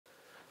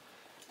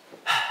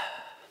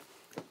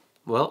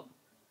Well,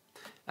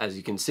 as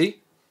you can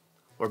see,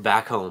 we're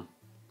back home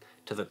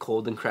to the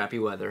cold and crappy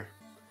weather.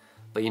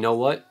 But you know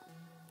what?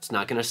 It's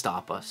not gonna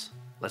stop us.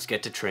 Let's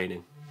get to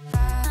training.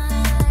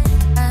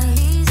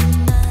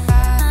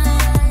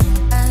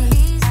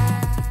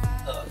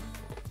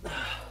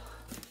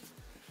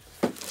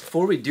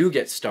 Before we do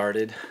get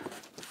started,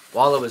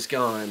 while I was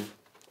gone,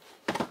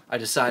 I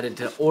decided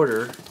to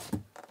order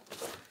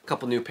a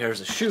couple new pairs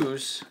of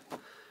shoes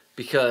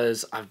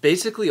because I've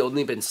basically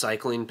only been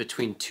cycling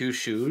between two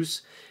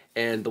shoes,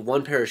 and the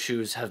one pair of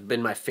shoes have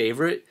been my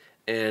favorite,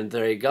 and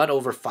they got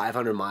over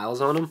 500 miles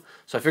on them,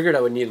 so I figured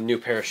I would need a new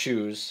pair of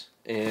shoes.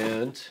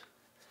 And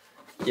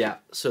yeah,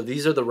 so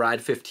these are the Ride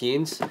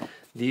 15s.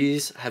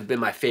 These have been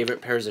my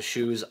favorite pairs of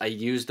shoes. I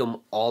used them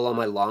all on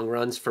my long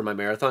runs for my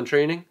marathon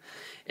training,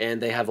 and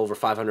they have over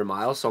 500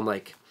 miles, so I'm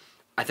like,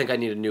 I think I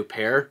need a new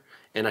pair.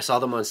 And I saw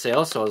them on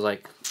sale, so I was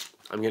like,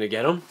 I'm gonna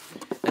get them.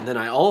 And then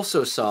I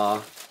also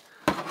saw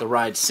the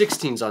Ride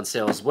 16s on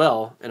sale as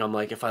well, and I'm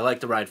like, if I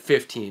like the Ride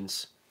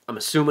 15s, I'm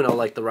assuming I'll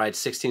like the Ride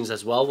 16s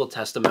as well. We'll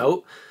test them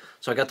out.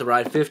 So I got the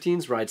Ride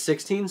 15s, Ride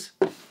 16s.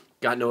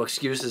 Got no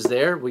excuses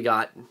there. We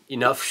got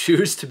enough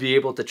shoes to be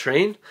able to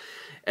train.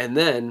 And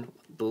then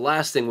the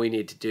last thing we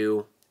need to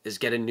do is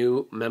get a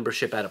new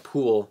membership at a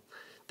pool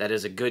that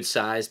is a good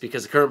size,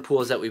 because the current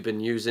pools that we've been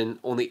using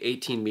only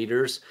 18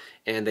 meters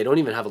and they don't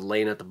even have a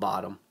lane at the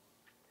bottom.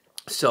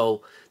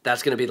 So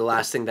that's going to be the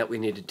last thing that we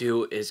need to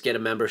do, is get a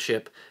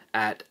membership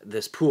at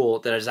this pool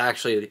that is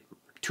actually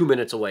 2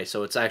 minutes away,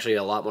 so it's actually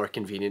a lot more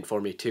convenient for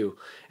me too.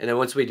 And then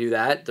once we do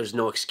that, there's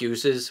no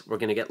excuses. We're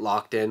gonna get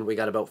locked in. We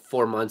got about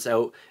 4 months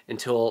out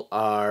until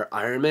our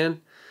Ironman,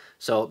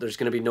 so there's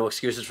gonna be no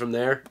excuses from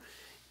there.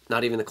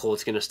 Not even the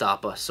cold's gonna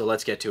stop us, so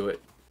let's get to it.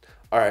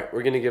 All right,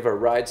 we're gonna give our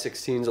Ride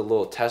 16s a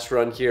little test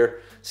run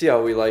here, see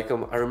how we like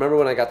them. I remember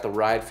when I got the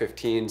Ride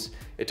 15s,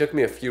 it took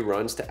me a few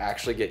runs to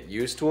actually get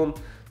used to them,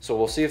 so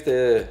we'll see if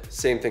the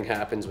same thing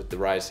happens with the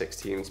Ride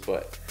 16s,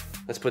 but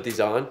let's put these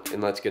on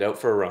and let's get out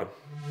for a run.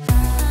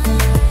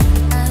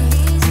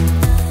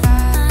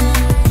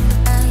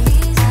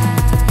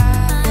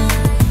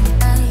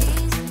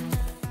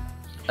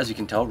 As you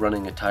can tell,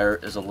 running attire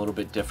is a little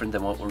bit different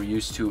than what we're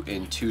used to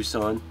in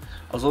Tucson.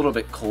 I was a little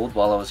bit cold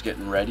while I was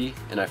getting ready,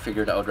 and I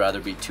figured I would rather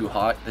be too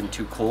hot than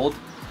too cold.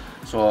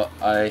 So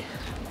I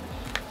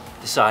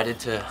decided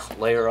to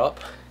layer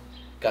up.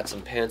 Got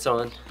some pants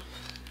on,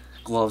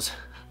 gloves,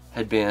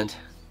 headband,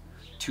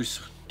 two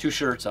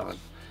shirts on.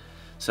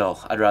 So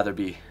I'd rather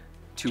be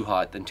too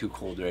hot than too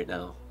cold right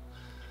now.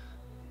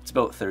 It's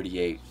about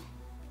 38.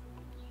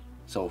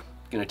 So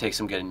gonna take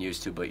some getting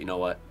used to, but you know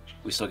what?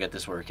 We still get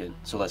this working,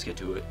 so let's get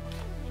to it.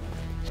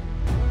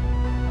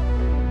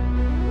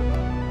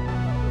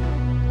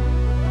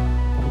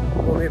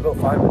 Only about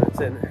 5 minutes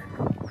in,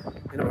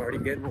 and I'm already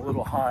getting a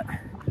little hot.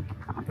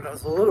 But I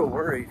was a little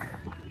worried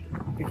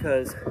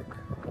because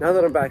now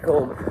that I'm back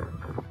home,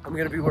 I'm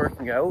gonna be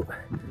working out,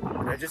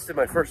 and I just did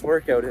my first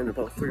workout in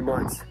about 3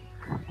 months,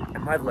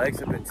 and my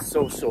legs have been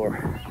so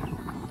sore.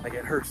 Like,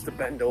 it hurts to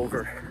bend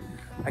over.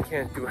 I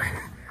can't do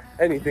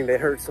anything, they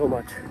hurt so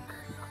much.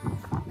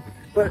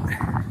 But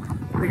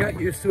I got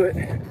used to it.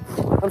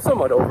 I'm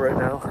somewhat over it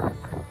now.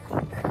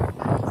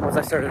 Once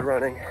I started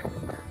running.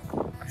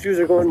 Shoes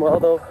are going well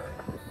though.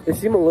 They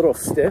seem a little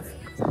stiff,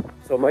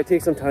 so it might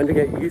take some time to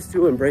get used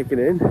to and breaking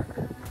in.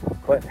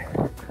 But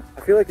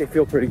I feel like they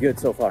feel pretty good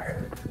so far.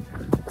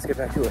 Let's get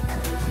back to it.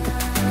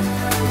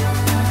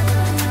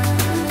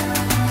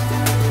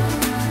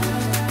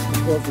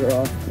 Gloves are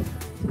off.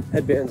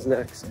 Headband's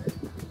next.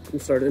 I'm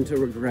starting to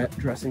regret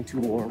dressing too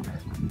warm.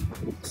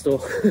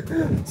 Still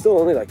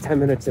only like 10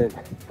 minutes in.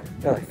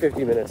 Got like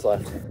 50 minutes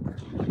left.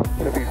 It's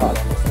gonna be hot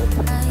on this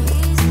one.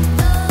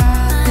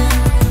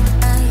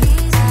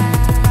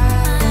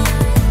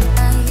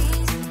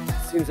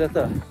 Seems that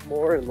the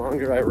more and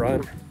longer I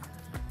run,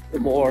 the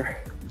more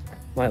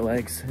my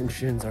legs and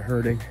shins are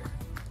hurting.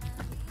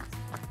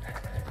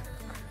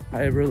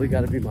 I really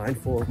got to be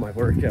mindful of my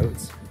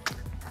workouts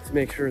to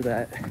make sure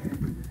that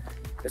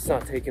it's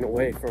not taken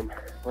away from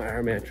my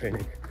Ironman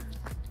training.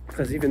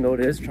 Because even though it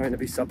is trying to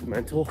be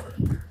supplemental,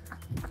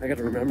 I got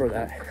to remember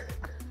that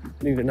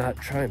I need to not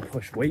try and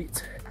push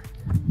weight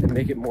and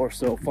make it more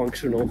so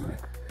functional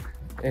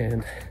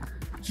and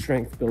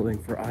strength building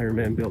for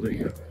Ironman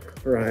building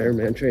or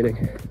Ironman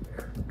training,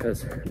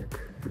 because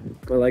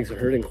my legs are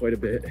hurting quite a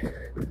bit.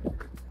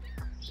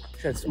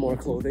 Shed some more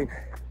clothing.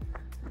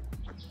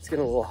 It's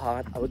getting a little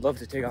hot. I would love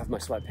to take off my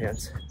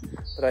sweatpants,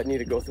 but I'd need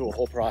to go through a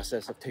whole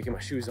process of taking my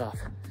shoes off.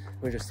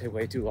 It would just take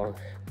way too long.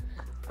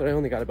 But I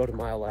only got about a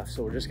mile left,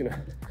 so we're just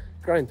gonna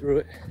grind through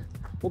it.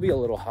 We'll be a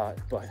little hot,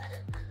 but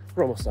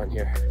we're almost done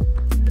here.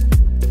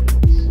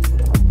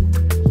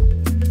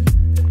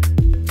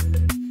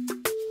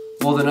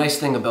 Well, the nice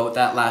thing about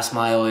that last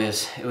mile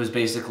is it was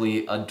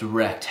basically a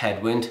direct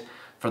headwind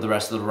for the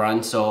rest of the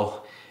run,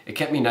 so it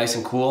kept me nice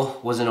and cool,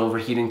 wasn't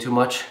overheating too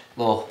much.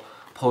 Little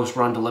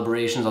post-run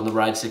deliberations on the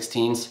Ride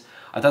 16s.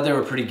 I thought they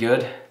were pretty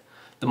good.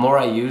 The more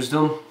I used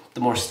them,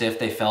 the more stiff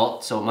they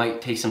felt, so it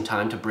might take some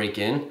time to break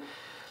in.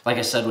 Like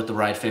I said, with the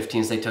Ride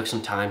 15s, they took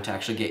some time to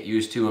actually get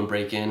used to and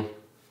break in.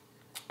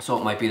 So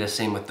it might be the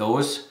same with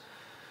those.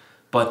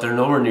 But they're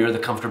nowhere near the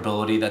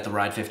comfortability that the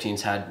Ride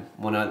 15s had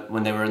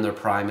when they were in their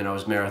prime and I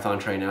was marathon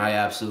training. I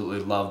absolutely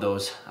love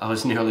those. I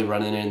was nearly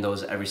running in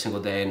those every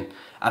single day and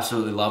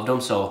absolutely loved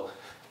them. So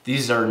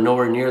these are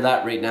nowhere near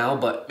that right now,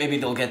 but maybe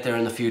they'll get there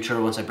in the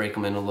future once I break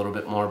them in a little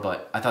bit more.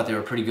 But I thought they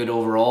were pretty good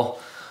overall.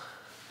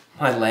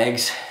 My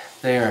legs,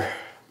 they're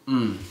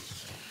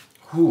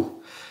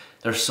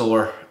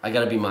sore. I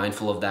gotta be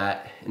mindful of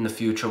that in the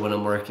future when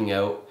I'm working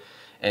out.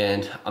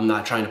 And I'm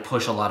not trying to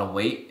push a lot of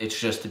weight. It's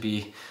just to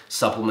be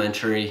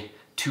supplementary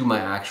to my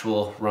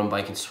actual run,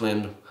 bike, and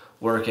swim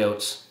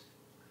workouts.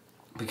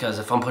 Because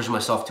if I'm pushing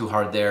myself too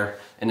hard there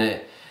and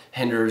it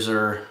hinders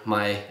or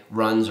my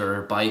runs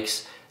or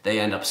bikes,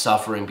 they end up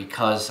suffering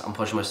because I'm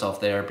pushing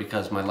myself there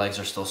because my legs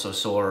are still so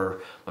sore,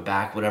 or my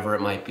back, whatever it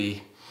might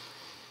be.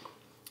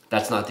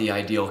 That's not the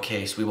ideal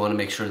case. We want to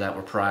make sure that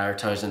we're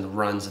prioritizing the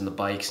runs and the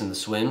bikes and the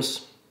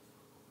swims.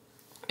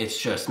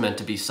 It's just meant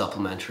to be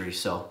supplementary.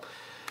 So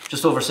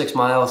just over 6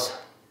 miles,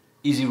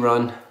 easy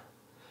run,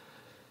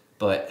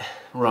 but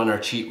we're on our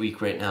cheat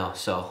week right now,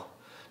 so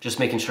just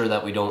making sure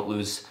that we don't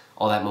lose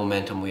all that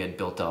momentum we had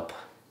built up.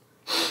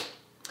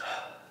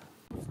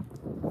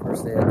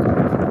 First day,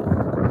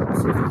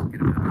 see if we can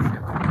get a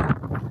membership.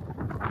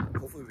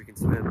 Hopefully we can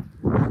swim.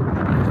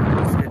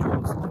 The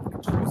schedule is a little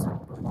confusing,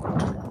 but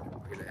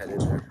we're gonna head in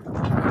there.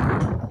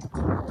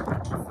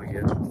 If we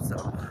get some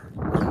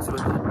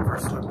swim,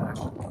 first swim back.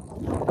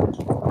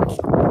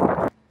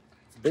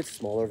 A bit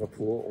smaller of a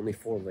pool, only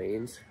 4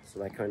 lanes, so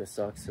that kind of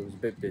sucks. It was a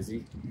bit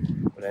busy,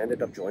 but I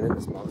ended up joining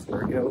this mom's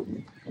workout.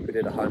 We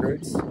did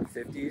 100s,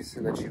 50s,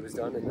 and then she was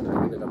done, and then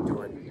I ended up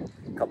doing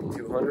a couple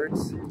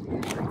 200s.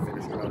 I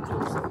finished around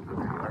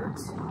 2,700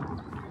 yards,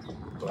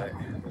 but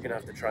we're gonna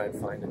have to try and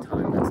find a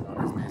time that's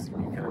not as busy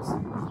because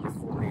there's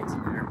 4 lanes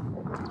in there,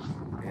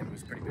 and it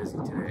was pretty busy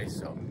today,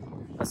 so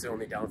that's the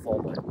only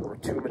downfall, but we're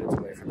 2 minutes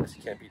away from this.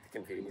 You can't beat the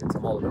convenience.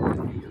 I'm all about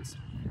convenience.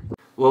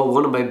 Well,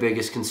 one of my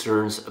biggest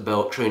concerns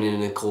about training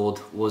in the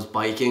cold was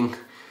biking.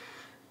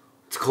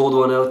 It's a cold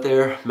one out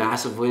there,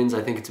 massive winds.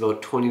 I think it's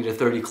about 20 to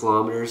 30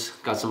 kilometers.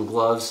 Got some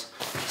gloves.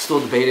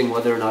 Still debating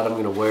whether or not I'm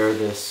gonna wear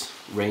this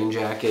rain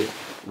jacket,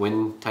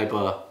 wind type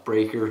of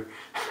breaker.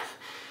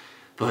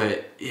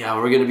 But yeah,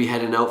 we're gonna be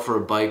heading out for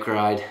a bike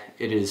ride.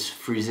 It is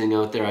freezing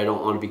out there. I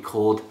don't wanna be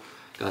cold.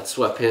 Got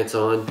sweatpants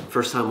on.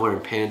 First time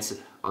wearing pants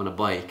on a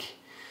bike.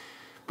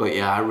 But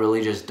yeah, I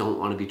really just don't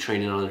wanna be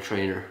training on a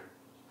trainer.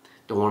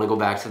 Don't want to go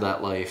back to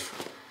that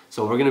life.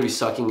 So we're going to be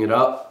sucking it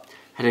up,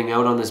 heading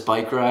out on this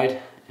bike ride,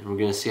 and we're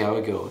going to see how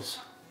it goes.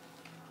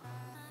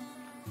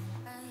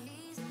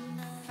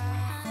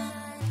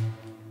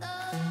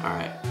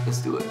 Alright,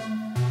 let's do it.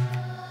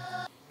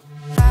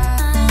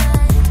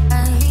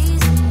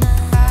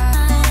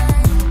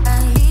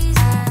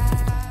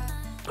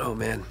 Oh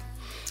man,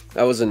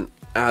 that was an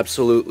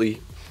absolutely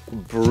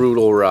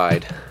brutal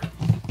ride.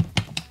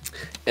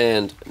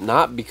 And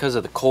not because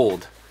of the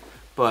cold,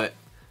 but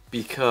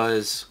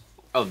because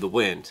of the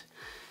wind.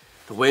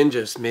 The wind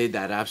just made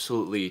that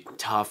absolutely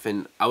tough,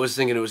 and I was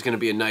thinking it was going to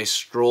be a nice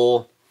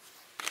stroll.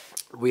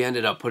 We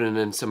ended up putting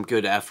in some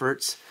good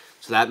efforts,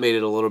 so that made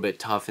it a little bit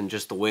tough in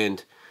just the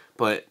wind.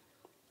 But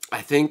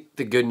I think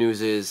the good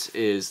news is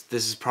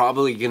this is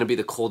probably going to be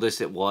the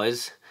coldest it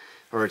was,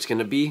 or it's going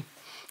to be.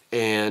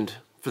 And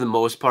for the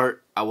most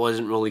part, I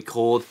wasn't really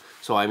cold.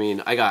 So I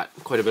mean, I got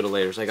quite a bit of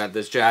layers. I got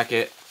this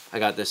jacket, I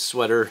got this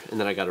sweater, and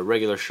then I got a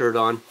regular shirt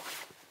on.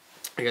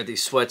 I got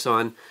these sweats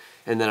on,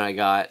 and then I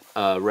got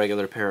a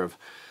regular pair of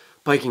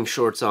biking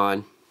shorts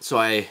on. So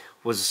I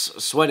was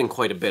sweating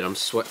quite a bit. I'm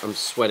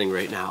sweating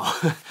right now.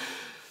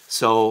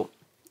 So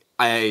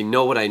I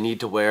know what I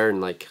need to wear,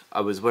 and like I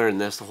was wearing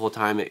this the whole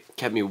time. It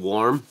kept me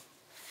warm,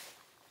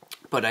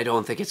 but I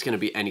don't think it's going to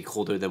be any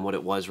colder than what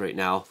it was right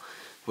now,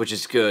 which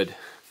is good.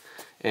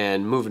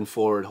 And moving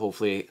forward,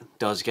 hopefully it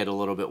does get a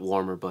little bit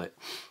warmer, but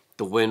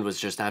the wind was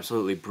just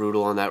absolutely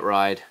brutal on that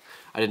ride.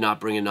 I did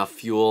not bring enough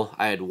fuel.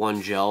 I had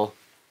 1 gel.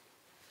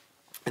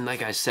 And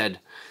like I said,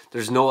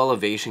 there's no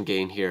elevation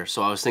gain here.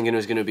 So I was thinking it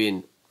was going to be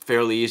a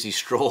fairly easy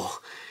stroll.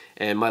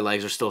 And my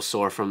legs are still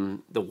sore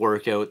from the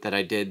workout that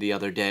I did the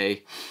other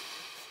day.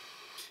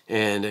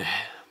 And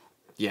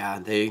yeah,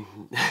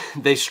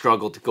 they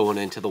struggled going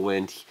into the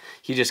wind.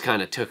 He just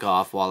kind of took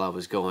off while I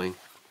was going.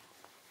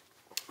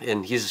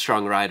 And he's a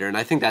strong rider. And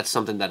I think that's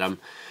something that I'm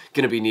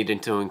going to be needing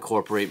to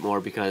incorporate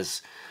more,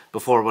 because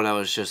before, when I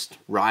was just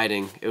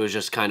riding, it was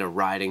just kind of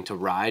riding to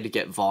ride, to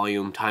get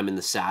volume, time in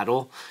the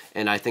saddle.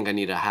 And I think I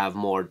need to have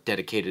more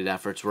dedicated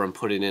efforts where I'm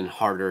putting in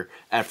harder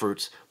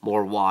efforts,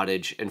 more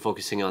wattage, and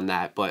focusing on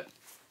that. But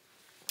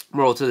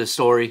moral to the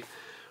story,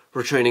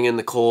 we're training in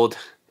the cold.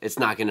 It's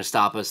not going to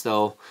stop us,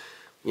 though.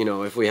 You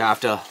know, if we have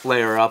to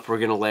layer up, we're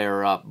going to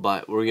layer up.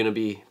 But we're going to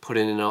be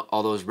putting in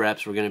all those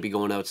reps. We're going to be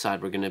going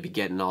outside. We're going to be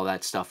getting all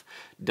that stuff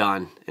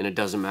done. And it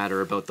doesn't matter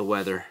about the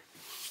weather.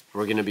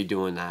 We're going to be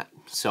doing that.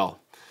 So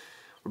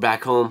we're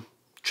back home,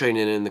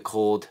 training in the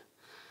cold,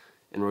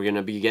 and we're going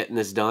to be getting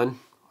this done.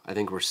 I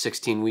think we're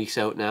 16 weeks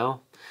out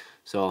now,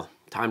 so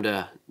time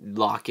to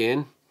lock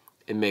in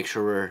and make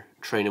sure we're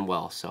training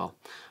well. So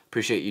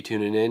appreciate you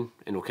tuning in,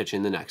 and we'll catch you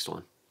in the next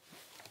one.